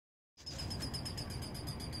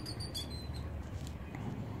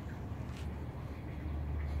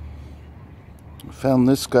Found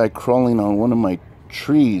this guy crawling on one of my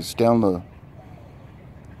trees down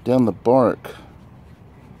the bark.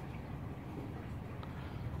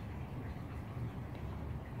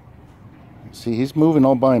 See, he's moving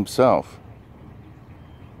all by himself.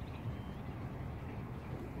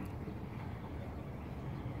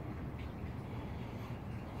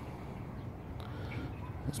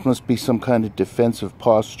 This must be some kind of defensive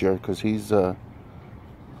posture, because he's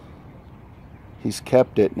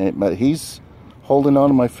kept it, but he's holding on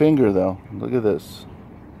to my finger though. Look at this.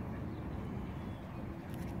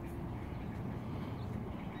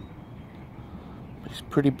 He's a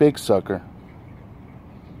pretty big sucker.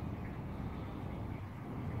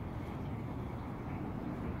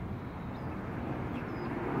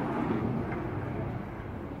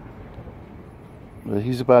 But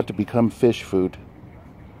he's about to become fish food.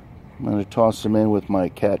 I'm going to toss him in with my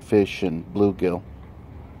catfish and bluegill.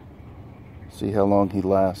 See how long he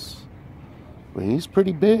lasts. But he's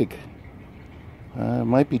pretty big.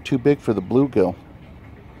 Might be too big for the bluegill.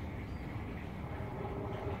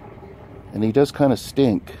 And he does kind of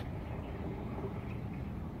stink.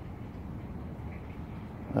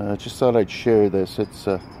 Just thought I'd share this. It's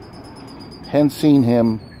hadn't seen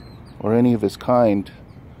him or any of his kind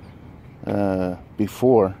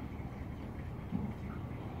before.